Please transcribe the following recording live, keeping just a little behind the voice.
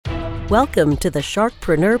Welcome to the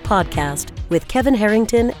Sharkpreneur Podcast with Kevin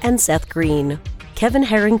Harrington and Seth Green. Kevin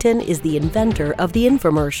Harrington is the inventor of the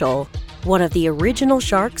infomercial, one of the original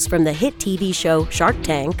sharks from the hit TV show Shark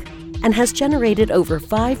Tank, and has generated over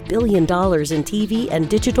 $5 billion in TV and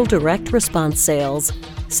digital direct response sales.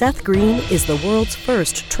 Seth Green is the world's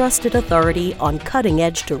first trusted authority on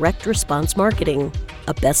cutting-edge direct response marketing,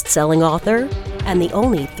 a best-selling author, and the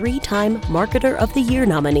only 3-time Marketer of the Year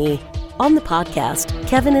nominee. On the podcast,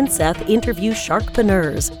 Kevin and Seth interview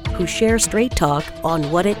sharkpreneurs who share straight talk on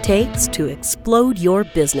what it takes to explode your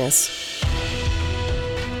business.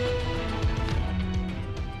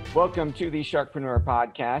 Welcome to the Sharkpreneur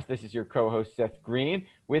Podcast. This is your co-host, Seth Green.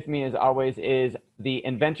 With me, as always, is the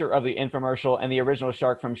inventor of the infomercial and the original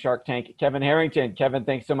shark from Shark Tank, Kevin Harrington. Kevin,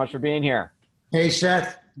 thanks so much for being here. Hey,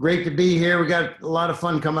 Seth. Great to be here. We got a lot of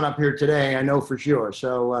fun coming up here today, I know for sure.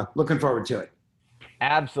 So looking forward to it.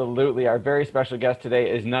 Absolutely. Our very special guest today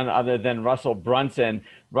is none other than Russell Brunson.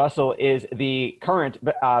 Russell is the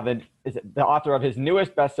author of his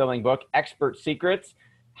newest best-selling book, Expert Secrets: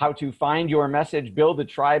 How to Find Your Message, Build a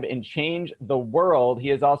Tribe, and Change the World. He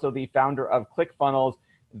is also the founder of ClickFunnels,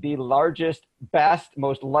 the largest, best,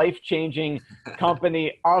 most life-changing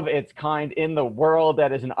company of its kind in the world.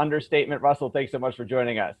 That is an understatement. Russell, thanks so much for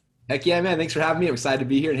joining us. Heck yeah, man. Thanks for having me. I'm excited to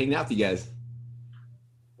be here and hanging out with you guys.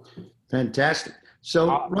 Fantastic.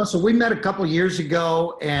 So, Russell, we met a couple years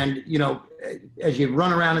ago, and, as you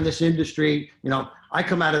run around in this industry, I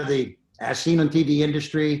come out of the as seen on TV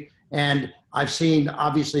industry, and I've seen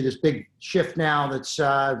obviously this big shift now that's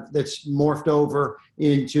morphed over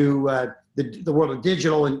into the world of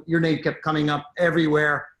digital, and your name kept coming up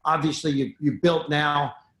everywhere. Obviously, you built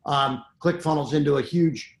now ClickFunnels into a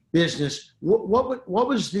huge business. What was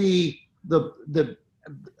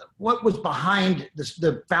what was behind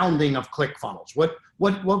the founding of ClickFunnels? What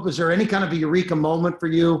was there any kind of a eureka moment for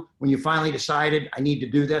you when you finally decided I need to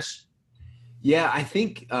do this? Yeah, I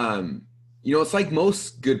think it's like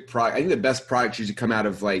most good product. I think the best products usually come out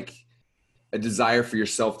of like a desire for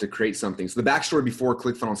yourself to create something. So the backstory before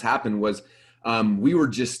ClickFunnels happened was we were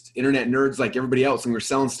just internet nerds like everybody else, and we were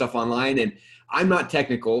selling stuff online. And I'm not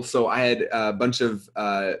technical, so I had a bunch of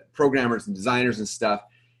programmers and designers and stuff.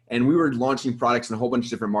 And we were launching products in a whole bunch of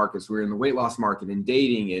different markets. We were in the weight loss market and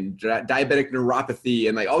dating and diabetic neuropathy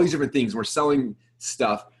and like all these different things. We're selling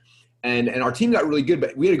stuff. And our team got really good,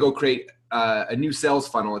 but we had to go create a new sales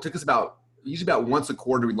funnel. It took us usually about once a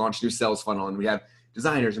quarter, we launched a new sales funnel, and we have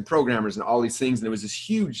designers and programmers and all these things. And it was this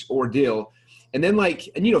huge ordeal. And then from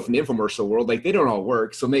the infomercial world, like they don't all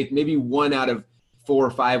work. So maybe 1 out of 4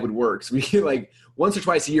 or 5 would work. So we like once or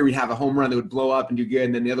twice a year, we'd have a home run that would blow up and do good.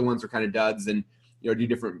 And then the other ones were kind of duds and, do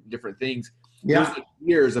different things. Yeah. There's like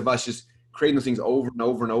years of us just creating those things over and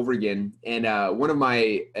over and over again. And one of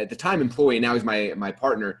my, at the time, employee, now he's my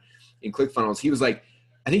partner in ClickFunnels, he was like,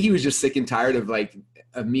 I think he was just sick and tired of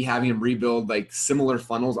me having him rebuild like similar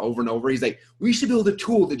funnels over and over. He's like, we should build a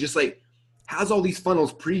tool that just like has all these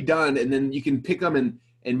funnels pre-done, and then you can pick them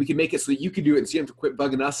and we can make it so that you can do it and so you don't have to quit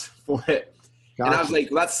bugging us for it. Gotcha. And I was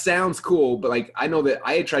like, well, that sounds cool, but like I know that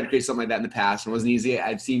I had tried to create something like that in the past and it wasn't easy.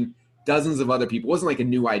 I've seen dozens of other people. It wasn't like a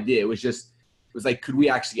new idea. It was like, could we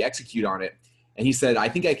actually execute on it? And he said, I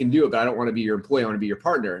think I can do it, but I don't want to be your employee. I want to be your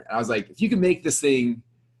partner. And I was like, if you can make this thing,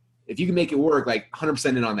 if you can make it work, like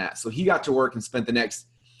 100% in on that. So he got to work and spent the next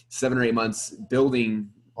 7 or 8 months building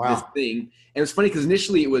this thing. And it was funny because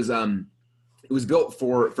initially it was built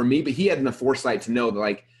for me, but he had enough foresight to know that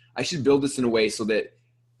like, I should build this in a way so that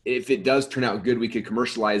if it does turn out good, we could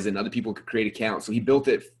commercialize it and other people could create accounts. So he built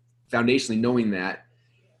it foundationally knowing that.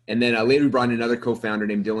 And then later we brought in another co-founder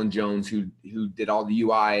named Dylan Jones who did all the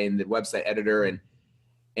UI and the website editor.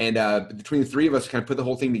 And between the 3 of us, we kind of put the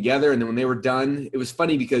whole thing together. And then when they were done, it was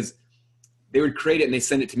funny because they would create it and they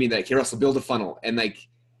send it to me like, hey, Russell, build a funnel. And like,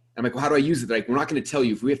 I'm like, well, how do I use it? They're like, we're not going to tell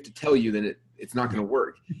you. If we have to tell you, then it's not going to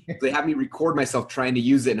work. So they have me record myself trying to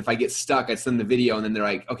use it. And if I get stuck, I send the video. And then they're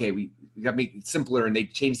like, okay, we got to make it simpler. And they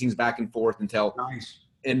change things back and forth until nice.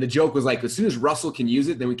 And the joke was like, as soon as Russell can use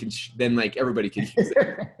it, then we can, then like everybody can use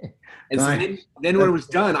it. And nice. So then when it was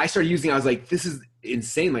done, I started using it. I was like, this is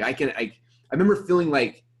insane. Like I remember feeling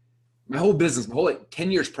like my whole business, my whole like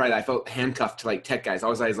 10 years prior, I felt handcuffed to like tech guys. I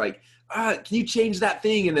was like, can you change that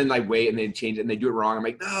thing? And then like wait, and they'd change it and they do it wrong. I'm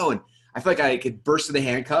like, no. And I feel like I could burst through the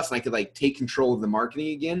handcuffs and I could like take control of the marketing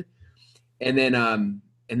again. And then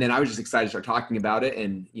I was just excited to start talking about it.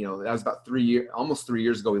 And, that was about almost 3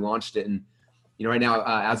 years ago, we launched it. And, right now,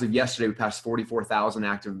 as of yesterday, we passed 44,000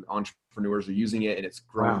 active entrepreneurs are using it, and it's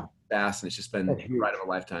grown fast, and it's just been the ride of a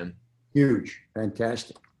lifetime. Huge.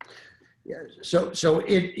 Fantastic. Yeah. So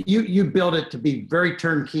you built it to be very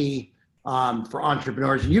turnkey for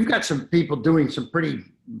entrepreneurs. And you've got some people doing some pretty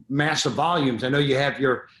massive volumes. I know you have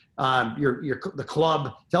the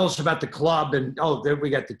club. Tell us about the club. And there we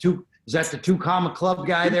got is that the 2 Comma Club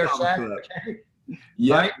guy there, Seth?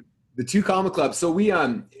 Yeah, right? The 2 Comma Club. So we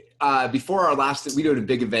before our last, we do a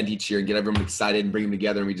big event each year and get everyone excited and bring them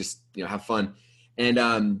together, and we just have fun.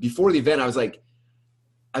 And before the event, I was like,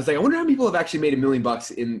 I wonder how many people have actually made $1 million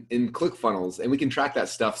in ClickFunnels, and we can track that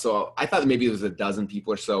stuff. So I thought that maybe it was a dozen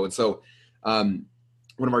people or so. And so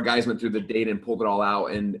one of our guys went through the data and pulled it all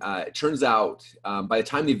out. And it turns out by the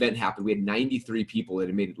time the event happened, we had 93 people that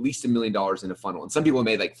had made at least $1 million in a funnel. And some people had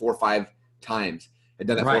made like 4 or 5 times, had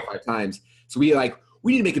done that right. 4 or 5 times. So we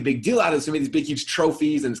need to make a big deal out of this. So we made these big, huge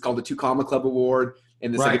trophies, and it's called the 2 Comma Club Award.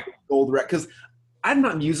 And this right. like gold record. Because I'm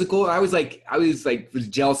not musical. I was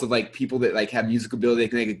jealous of like people that like have musical ability.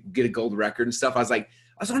 They can get a gold record and stuff. I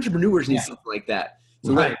was entrepreneurs need something like that.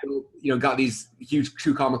 So right. we got these huge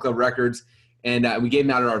 2 Comma Club records, and we gave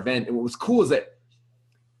them out at our event. And what was cool is that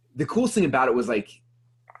the coolest thing about it was like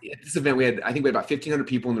at this event we had about 1,500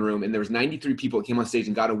 people in the room, and there was 93 people that came on stage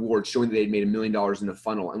and got awards showing that they had made $1 million in a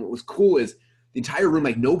funnel. And what was cool is the entire room,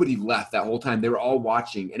 like nobody left that whole time. They were all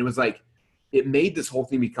watching, and it was like it made this whole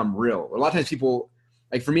thing become real. A lot of times people,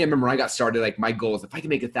 like for me, I remember when I got started, like my goal is if I can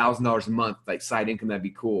make $1,000 a month, like side income, that'd be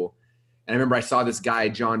cool. And I remember I saw this guy,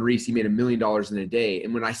 John Reese, he made $1 million in a day.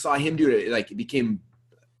 And when I saw him do it, like it became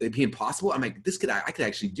possible. I'm like, I could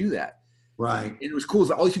actually do that. Right. And it was cool is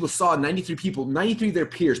that all these people saw 93 people, 93 of their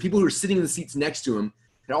peers, people who were sitting in the seats next to him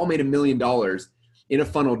had all made $1 million in a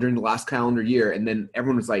funnel during the last calendar year. And then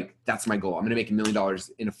everyone was like, that's my goal. I'm going to make $1 million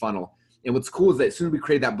in a funnel. And what's cool is that as soon as we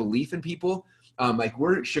created that belief in people, like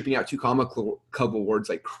we're shipping out 2 Comma Club awards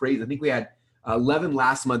like crazy. I think we had 11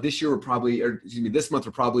 last month. This month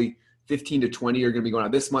we're probably 15 to 20 are going to be going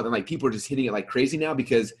out this month. And like people are just hitting it like crazy now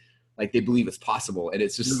because like they believe it's possible, and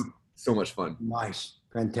it's just so much fun. Nice.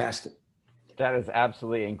 Fantastic. That is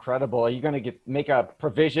absolutely incredible. Are you going to make a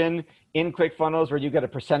provision in ClickFunnels where you get a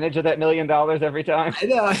percentage of that $1 million every time? I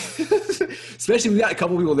know. Especially we got a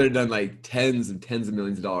couple people that have done like tens and tens of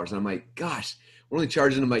millions of dollars. And I'm like, gosh, we're only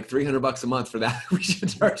charging them like $300 a month for that. We should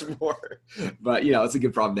charge more. But it's a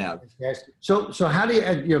good problem to have. Yes. So how do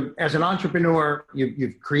you as an entrepreneur,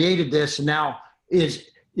 you've created this, and now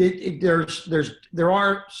there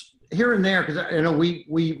are here and there, because I know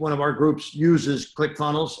we one of our groups uses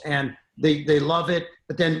ClickFunnels and they love it,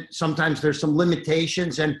 but then sometimes there's some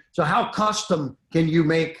limitations. And so how custom can you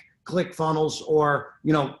make ClickFunnels, or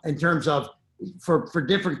in terms of for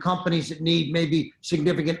different companies that need maybe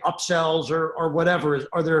significant upsells or whatever?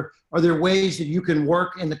 Are there ways that you can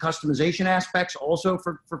work in the customization aspects also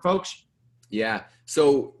for folks? Yeah.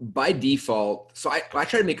 So by default, I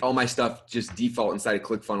try to make all my stuff just default inside of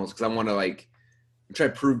ClickFunnels, because I want to try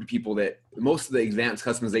to prove to people that most of the advanced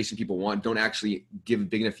customization people want don't actually give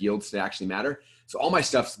big enough yields to actually matter. So all my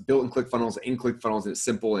stuff's built in ClickFunnels, and it's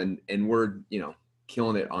simple, and we're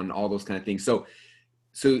killing it on all those kind of things. So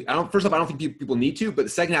first off, I don't think people need to, but the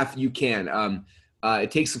second half you can.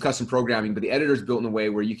 It takes some custom programming, but the editor is built in a way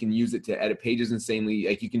where you can use it to edit pages insanely.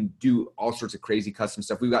 Like you can do all sorts of crazy custom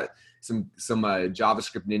stuff. We've got some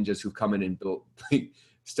JavaScript ninjas who've come in and built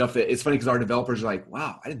stuff that it's funny because our developers are like,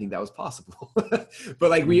 wow, I didn't think that was possible.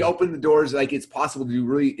 But we open the doors, it's possible to do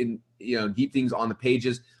really deep things on the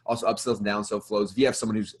pages, also upsells and downsell flows. If you have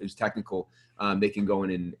someone who's technical, they can go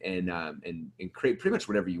in and create pretty much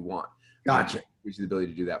whatever you want. Gotcha. Gives you the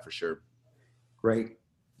ability to do that for sure. Great.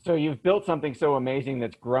 So you've built something so amazing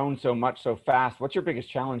that's grown so much so fast. What's your biggest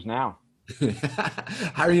challenge now?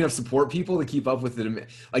 Hiring enough support people to keep up with it.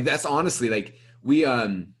 That's honestly we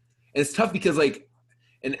and it's tough because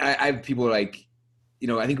and I have people I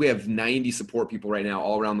think we have 90 support people right now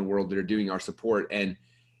all around the world that are doing our support. And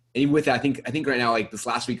even with that, I think right now, this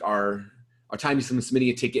last week, our time submitting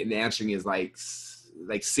a ticket and answering is like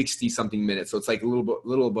 60 something minutes. So it's a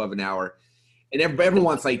little above an hour. And everyone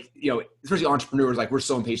wants especially entrepreneurs, we're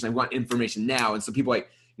so impatient. We want information now. And so people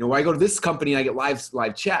when I go to this company and I get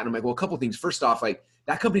live chat, and I'm like, well, a couple of things. First off,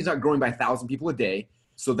 that company's not growing by 1,000 people a day.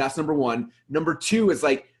 So that's number one. Number two is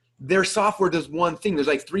their software does one thing.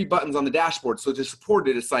 There's 3 buttons on the dashboard. So to support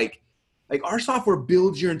it, it's our software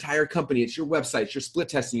builds your entire company. It's your website, it's your split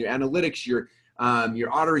testing, your analytics, your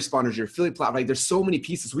autoresponders, your affiliate platform. There's so many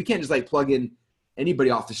pieces. We can't just plug in anybody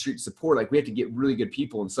off the street to support. We have to get really good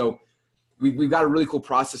people. And so we've got a really cool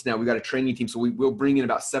process now. We've got a training team. So we'll bring in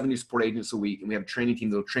about 7 new support agents a week, and we have a training team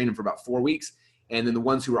that'll train them for about 4 weeks. And then the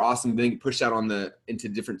ones who are awesome, then get pushed out into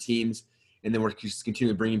different teams. And then we're just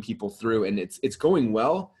continuing bringing people through, and it's going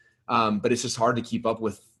well. But it's just hard to keep up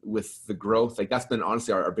with the growth. That's been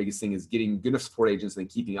honestly our biggest thing, is getting good enough support agents and then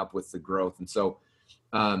keeping up with the growth. And so,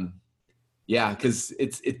 Yeah, because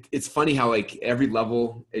it's funny how like every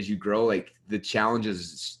level as you grow, like the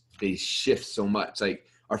challenges, they shift so much. Like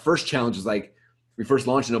our first challenge was like we first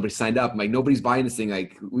launched and nobody signed up. I'm like, nobody's buying this thing.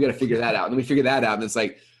 Like we got to figure that out. And then we figured that out, and it's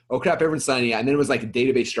like, oh crap, everyone's signing up. And then it was like a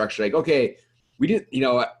database structure. Like, okay, we did,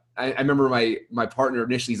 I remember my partner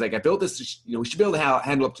initially, he's like, I built this, we should be able to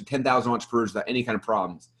handle up to 10,000 entrepreneurs without any kind of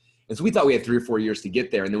problems. And so we thought we had 3 or 4 years to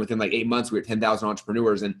get there. And then within like 8 months, we were 10,000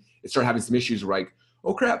 entrepreneurs, and it started having some issues. We're like,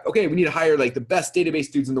 oh crap, okay, we need to hire like the best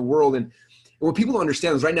database dudes in the world. And what people don't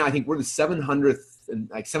understand is right now, I think we're the 700th and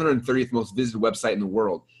like 730th most visited website in the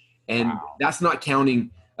world. And that's not counting,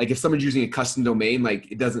 like if someone's using a custom domain,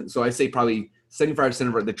 like it doesn't. So I'd say probably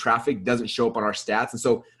 75% of the traffic doesn't show up on our stats. And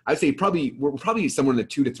so I'd say we're probably somewhere in the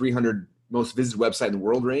 200 to 300 most visited website in the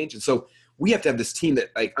world range. And so we have to have this team that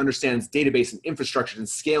like understands database and infrastructure and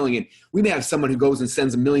scaling. And we may have someone who goes and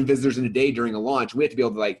sends 1 million visitors in a day during a launch. We have to be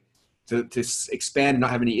able to like, to expand and not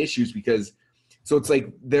have any issues, because so it's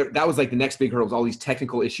like that was like the next big hurdle, was all these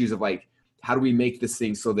technical issues of like, how do we make this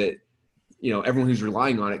thing so that, everyone who's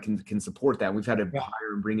relying on it can support that. And we've had to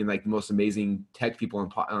hire and bring in like the most amazing tech people on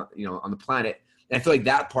the planet. And I feel like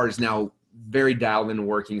that part is now very dialed in and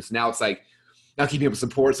working. So now it's like now keeping up with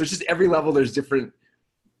support. So it's just every level, there's different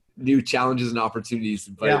new challenges and opportunities,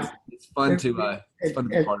 but it's fun to be part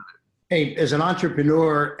of it. Hey, as an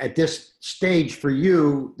entrepreneur at this stage for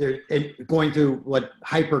you, going through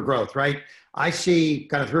hyper growth, right? I see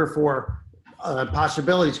kind of 3 or 4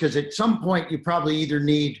 possibilities, because at some point you probably either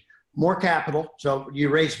need more capital. So you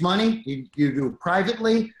raise money, you do it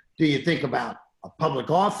privately. Do you think about a public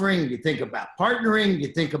offering? Do you think about partnering? Do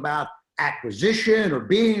you think about acquisition or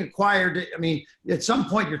being acquired? I mean, at some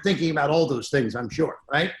point you're thinking about all those things, I'm sure,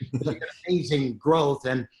 right? You got amazing growth,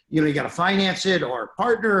 and you got to finance it or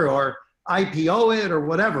partner or IPO it or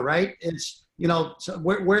whatever, right? It's so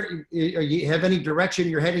where you have any direction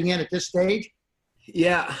you're heading in at this stage?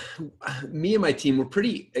 Yeah, me and my team, we're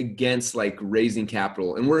pretty against like raising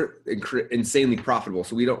capital, and we're insanely profitable.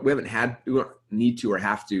 So we don't need to or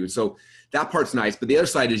have to. So that part's nice. But the other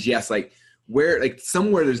side is, yes, like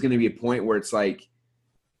somewhere there's going to be a point where it's like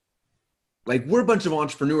we're a bunch of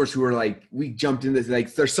entrepreneurs who are like, we jumped into this,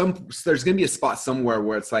 like there's going to be a spot somewhere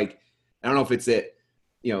where it's like, I don't know if it's at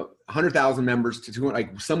 100,000 members to 200,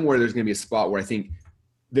 like somewhere there's going to be a spot where I think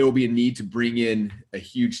there will be a need to bring in a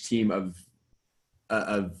huge team of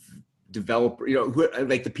developer, who,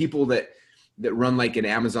 like the people that run like an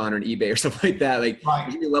Amazon or an eBay or something like that, like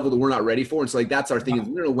there's a level that we're not ready for. And so like, that's our thing. Is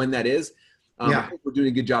we don't know when that is. I think we're doing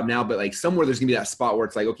a good job now, but like somewhere there's gonna be that spot where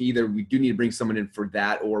it's like, okay, either we do need to bring someone in for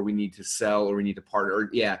that, or we need to sell, or we need to partner.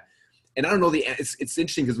 And I don't know it's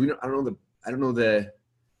interesting because I don't know the,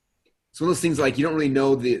 it's one of those things like you don't really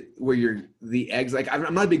know where the eggs, like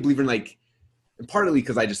I'm not a big believer in like, and partly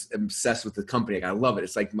because I just am obsessed with the company. Like I love it.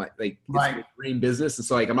 It's like it's my dream business. And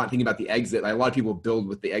so like, I'm not thinking about the exit. Like, a lot of people build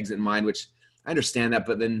with the exit in mind, which I understand that,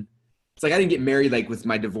 but then it's like, I didn't get married like with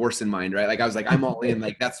my divorce in mind, right? Like I was like, I'm all in,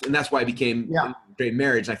 like that's why I became a great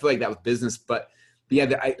marriage. And I feel like that with business, but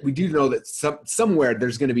we do know that somewhere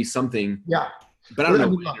there's going to be something. Yeah. But I don't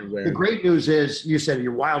know where. The great news is you said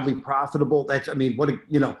you're wildly profitable. That's a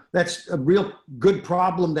real good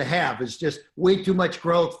problem to have. It's just way too much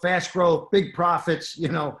growth, fast growth, big profits.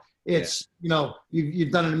 You've done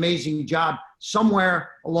an amazing job.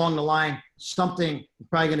 Somewhere along the line, something is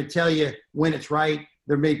probably going to tell you when it's right.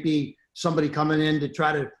 There may be somebody coming in to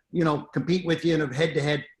try to, compete with you in a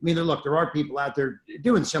head-to-head. I mean, look, there are people out there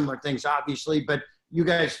doing similar things, obviously, but you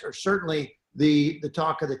guys are certainly the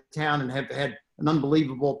talk of the town and have had an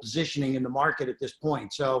unbelievable positioning in the market at this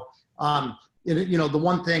point. So, the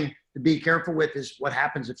one thing to be careful with is what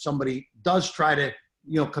happens if somebody does try to,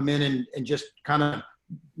 come in and just kind of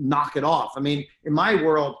knock it off. I mean, in my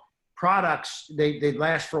world, products, they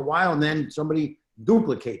last for a while and then somebody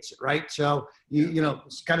duplicates it, right? So,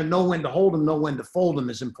 kind of know when to hold them, know when to fold them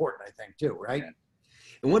is important, I think, too, right?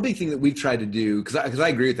 And one big thing that we've tried to do, because I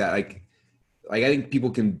agree with that, like I think people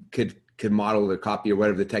could model the copy or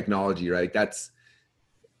whatever the technology, right? That's,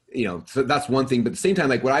 so that's one thing. But at the same time,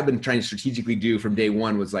 like what I've been trying to strategically do from day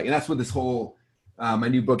one was like, and that's what this whole, my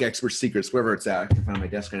new book, Expert Secrets, wherever it's at, I can find it on my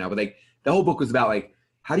desk right now. But like the whole book was about like,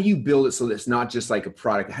 how do you build it so that it's not just like a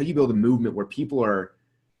product? How do you build a movement where people are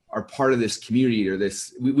part of this community or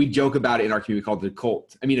this, we joke about it in our community called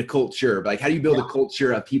a culture, but like, how do you build a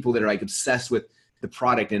culture of people that are like obsessed with the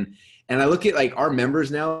product? And I look at like our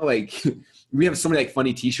members now, like we have so many like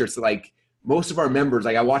funny t-shirts that like most of our members,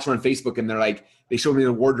 like I watch them on Facebook and they're like, they show me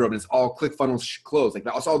the wardrobe and it's all ClickFunnels clothes. Like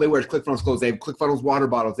that's all they wear is ClickFunnels clothes. They have ClickFunnels water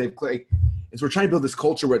bottles. They have and so we're trying to build this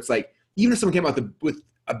culture where it's like, even if someone came out with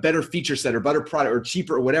a better feature set or better product or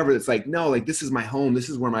cheaper or whatever, it's like, no, like this is my home. This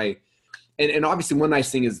is where and obviously one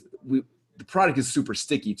nice thing is the product is super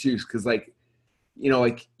sticky too. Cause like,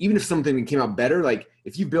 like even if something came out better, like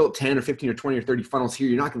if you built 10 or 15 or 20 or 30 funnels here,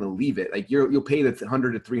 you're not going to leave it. Like you'll pay the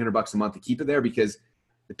 $100 to $300 a month to keep it there because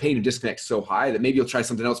the pain and disconnect is so high that maybe you'll try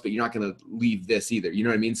something else, but you're not going to leave this either. You know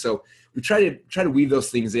what I mean? So we try to weave those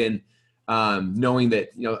things in, knowing that,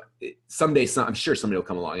 someday, I'm sure somebody will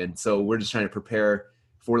come along. And so we're just trying to prepare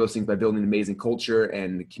for those things by building an amazing culture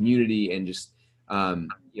and the community and just,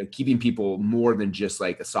 keeping people more than just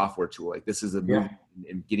like a software tool. Like this is a movement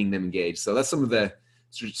and getting them engaged. So that's some of the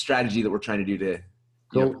strategy that we're trying to do to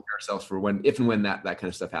prepare ourselves for if and when that kind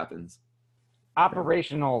of stuff happens.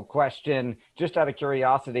 Operational question, just out of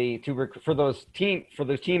curiosity, for those team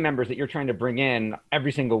members that you're trying to bring in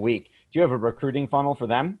every single week, do you have a recruiting funnel for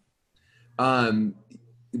them? Kind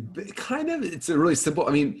of. It's a really simple.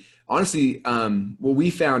 I mean, honestly, what we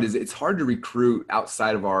found is it's hard to recruit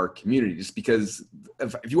outside of our community, just because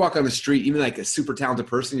if you walk on the street, even like a super talented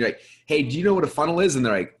person, you're like, hey, do you know what a funnel is? And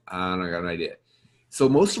they're like, I don't got an idea. So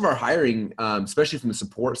most of our hiring, especially from the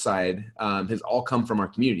support side, has all come from our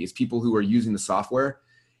community. It's people who are using the software.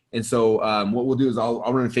 And so what we'll do is I'll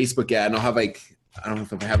run a Facebook ad and I'll have like, I don't know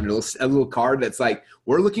if I'm having a little card that's like,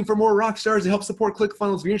 we're looking for more rock stars to help support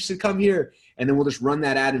ClickFunnels. If you're interested, come here. And then we'll just run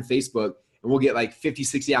that ad in Facebook and we'll get like 50,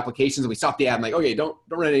 60 applications. And we stop the ad. I'm like, okay, don't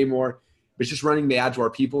run it anymore. But it's just running the ad to our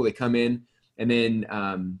people. They come in and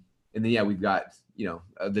then yeah, we've got,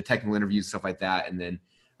 the technical interviews, stuff like that. And then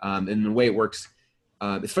the way it works,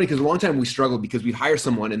 it's funny because a long time we struggled because we hire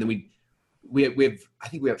someone and then we have, I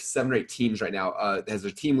think we have 7 or 8 teams right now as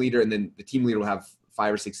a team leader. And then the team leader will have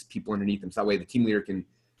 5 or 6 people underneath them. So that way the team leader can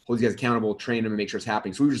hold you guys accountable, train them and make sure it's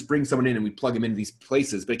happening. So we would just bring someone in and we plug them into these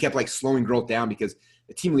places, but it kept like slowing growth down because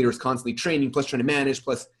the team leader was constantly training, plus trying to manage,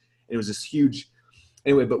 plus it was this huge,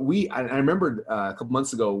 anyway, but I remembered a couple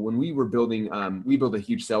months ago when we were building, we built a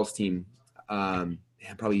huge sales team,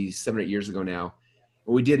 probably 7 or 8 years ago now.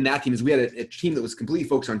 What we did in that team is we had a team that was completely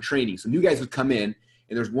focused on training. So new guys would come in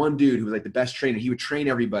and there's one dude who was like the best trainer. He would train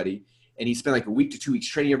everybody and he spent like a week to 2 weeks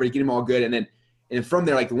training everybody, get them all good. And from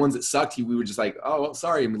there, like the ones that sucked, we were just like, oh, well,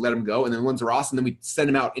 sorry. And we let them go. And then the ones that were awesome, then we send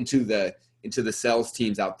them out into the sales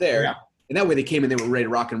teams out there. Yeah. And that way they came and they were ready to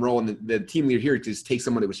rock and roll. And the team leader here just take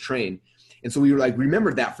someone that was trained. And so we were like,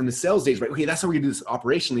 remembered that from the sales days, right? Okay, that's how we're gonna do this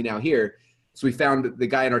operationally now here. So we found the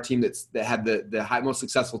guy in our team that had the most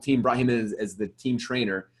successful team, brought him in as the team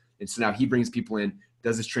trainer. And so now he brings people in,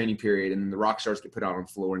 does this training period, and then the rock stars get put out on the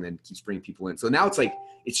floor and then keeps bringing people in. So now it's like,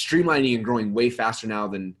 it's streamlining and growing way faster now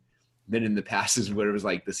than in the past, is where it was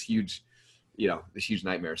like this huge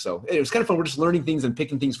nightmare. So it was kind of fun. We're just learning things and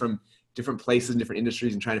picking things from different places and different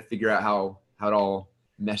industries and trying to figure out how it all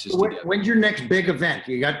meshes together. When's your next big event?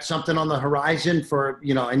 You got something on the horizon for,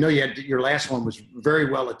 I know you had your last one was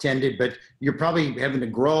very well attended, but you're probably having to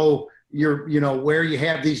grow your, where you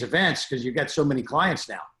have these events because you've got so many clients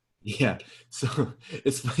now. Yeah. So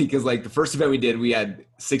it's funny because like the first event we did, we had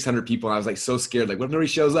 600 people and I was like so scared, like what if nobody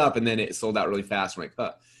shows up? And then it sold out really fast. I'm like,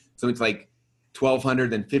 huh. So it's like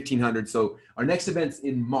 1,200, then 1,500. So our next event's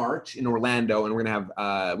in March in Orlando, and we're gonna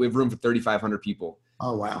have we have room for 3,500 people.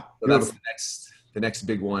 Oh wow! So that's the next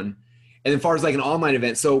big one. And as far as like an online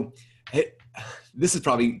event, so this is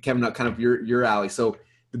probably Kevin, kind of your alley. So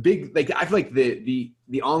the big, like I feel like the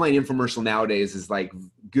online infomercial nowadays is like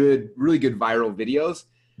really good viral videos.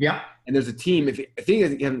 Yeah. And there's a team. I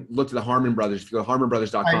think you haven't looked at the Harmon Brothers. If you go to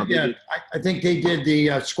harmonbrothers.com. I think they did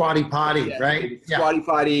the Squatty Potty, right? Squatty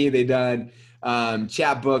Potty. They've done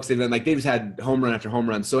chat books. They've done they just had home run after home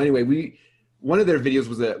run. So anyway, one of their videos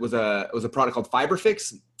was a product called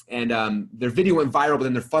FiberFix, and their video went viral, but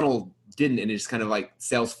then their funnel didn't, and it just kind of like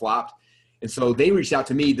sales flopped. And so they reached out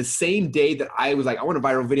to me the same day that I was like, I want a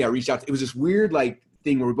viral video. I reached out. It was this weird like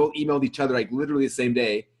thing where we both emailed each other like literally the same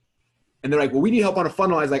day. And they're like, well, we need help on a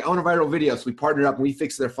funnel. I was like, I want a viral video. So we partnered up and we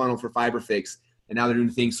fixed their funnel for FiberFix. And now they're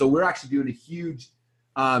doing things. So we're actually doing a huge,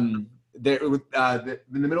 they're in the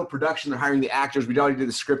middle of production. They're hiring the actors. We already did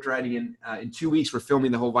the script writing in 2 weeks. We're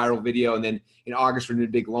filming the whole viral video. And then in August, we're doing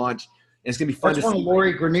a big launch. And it's going to be fun. That's one of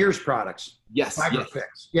Lori Grenier's products. Yes. FiberFix.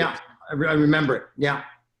 Yeah. I remember it. Yeah.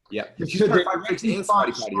 Yeah. So FiberFix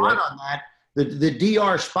right? On that, the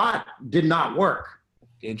DR spot did not work.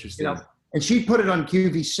 Interesting. And she put it on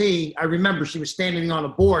QVC. I remember she was standing on a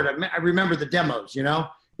board. I remember the demos,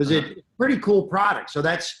 because it's a pretty cool product. So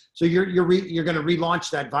you're going to relaunch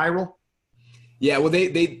that viral? Yeah, well, we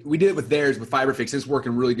did it with theirs with FiberFix. It's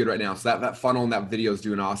working really good right now. So that funnel and that video is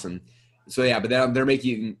doing awesome. So yeah, but then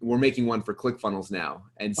we're making one for ClickFunnels now,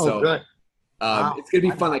 and so good. Wow. It's gonna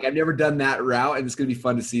be fun. Like I've never done that route, and it's gonna be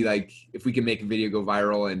fun to see like if we can make a video go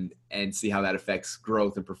viral and see how that affects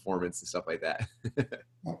growth and performance and stuff like that.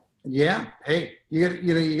 Yeah. Hey,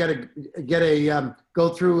 you got to get a go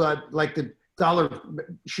through like the Dollar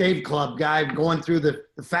Shave Club guy going through the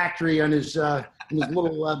factory on his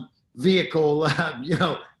little vehicle,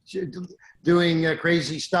 doing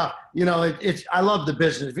crazy stuff. It's I love the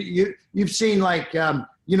business. You've seen like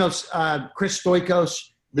Chris Stoikos,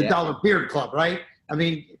 the Dollar Beard Club, right? I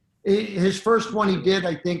mean, his first one he did,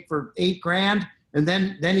 I think, for $8,000, and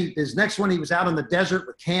then his next one he was out in the desert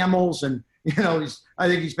with camels, and I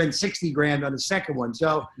think he spent $60,000 on the second one.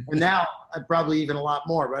 So, and now probably even a lot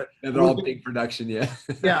more. But they're all big production, yeah.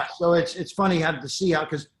 Yeah, so it's funny to see how,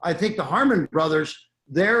 because I think the Harmon brothers,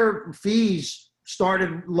 their fees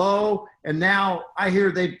started low, and now I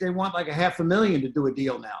hear they want like $500,000 to do a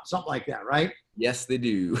deal now, something like that, right? Yes, they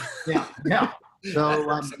do. Yeah.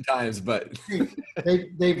 So sometimes, but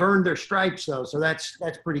they've earned their stripes though, so that's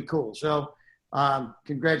pretty cool. So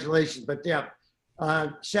congratulations. But yeah,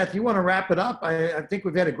 Seth, you want to wrap it up? I think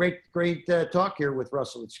we've had a great talk here with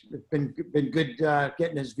Russell. It's been good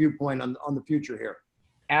getting his viewpoint on the future here.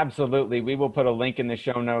 Absolutely. We will put a link in the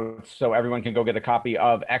show notes so everyone can go get a copy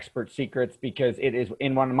of Expert Secrets, because it is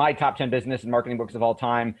in one of my top 10 business and marketing books of all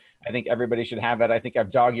time. I think everybody should have it. I think I've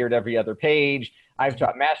dog-eared every other page. I've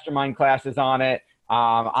taught mastermind classes on it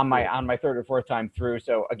on my third or fourth time through.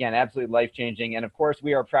 So again, absolutely life-changing. And of course,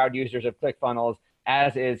 we are proud users of ClickFunnels,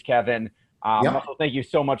 as is Kevin. Russell, thank you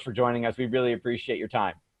so much for joining us. We really appreciate your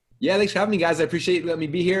time. Yeah, thanks for having me, guys. I appreciate you letting me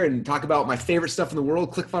be here and talk about my favorite stuff in the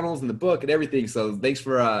world, ClickFunnels and the book and everything. So thanks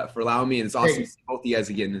for allowing me. And it's awesome to see both of you guys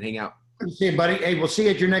again and hang out. Good to see you, buddy. Hey, we'll see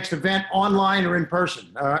you at your next event, online or in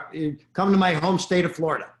person. Come to my home state of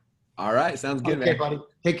Florida. All right. Sounds good, man. Okay, buddy.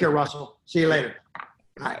 Take care, Russell. See you later.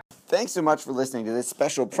 Bye. Thanks so much for listening to this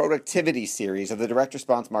special productivity series of the Direct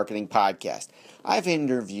Response Marketing Podcast. I've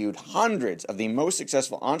interviewed hundreds of the most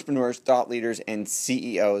successful entrepreneurs, thought leaders, and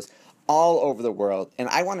CEOs all over the world, and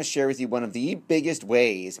I want to share with you one of the biggest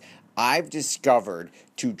ways I've discovered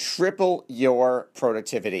to triple your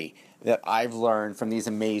productivity that I've learned from these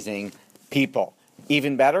amazing people.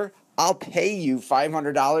 Even better, I'll pay you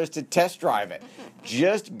 $500 to test drive it.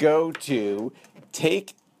 Just go to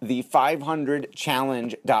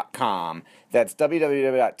takethe500challenge.com. That's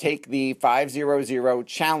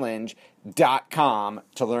www.takethe500challenge.com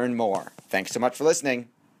to learn more. Thanks so much for listening.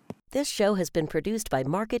 This show has been produced by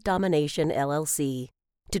Market Domination, LLC.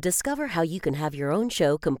 To discover how you can have your own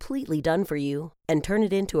show completely done for you and turn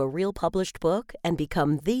it into a real published book and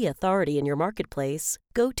become the authority in your marketplace,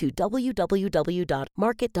 go to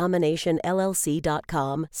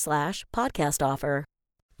www.marketdominationllc.com/podcast offer.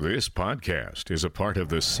 This podcast is a part of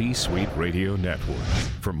the C-Suite Radio Network.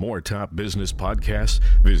 For more top business podcasts,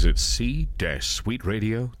 visit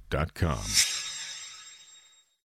c-suiteradio.com.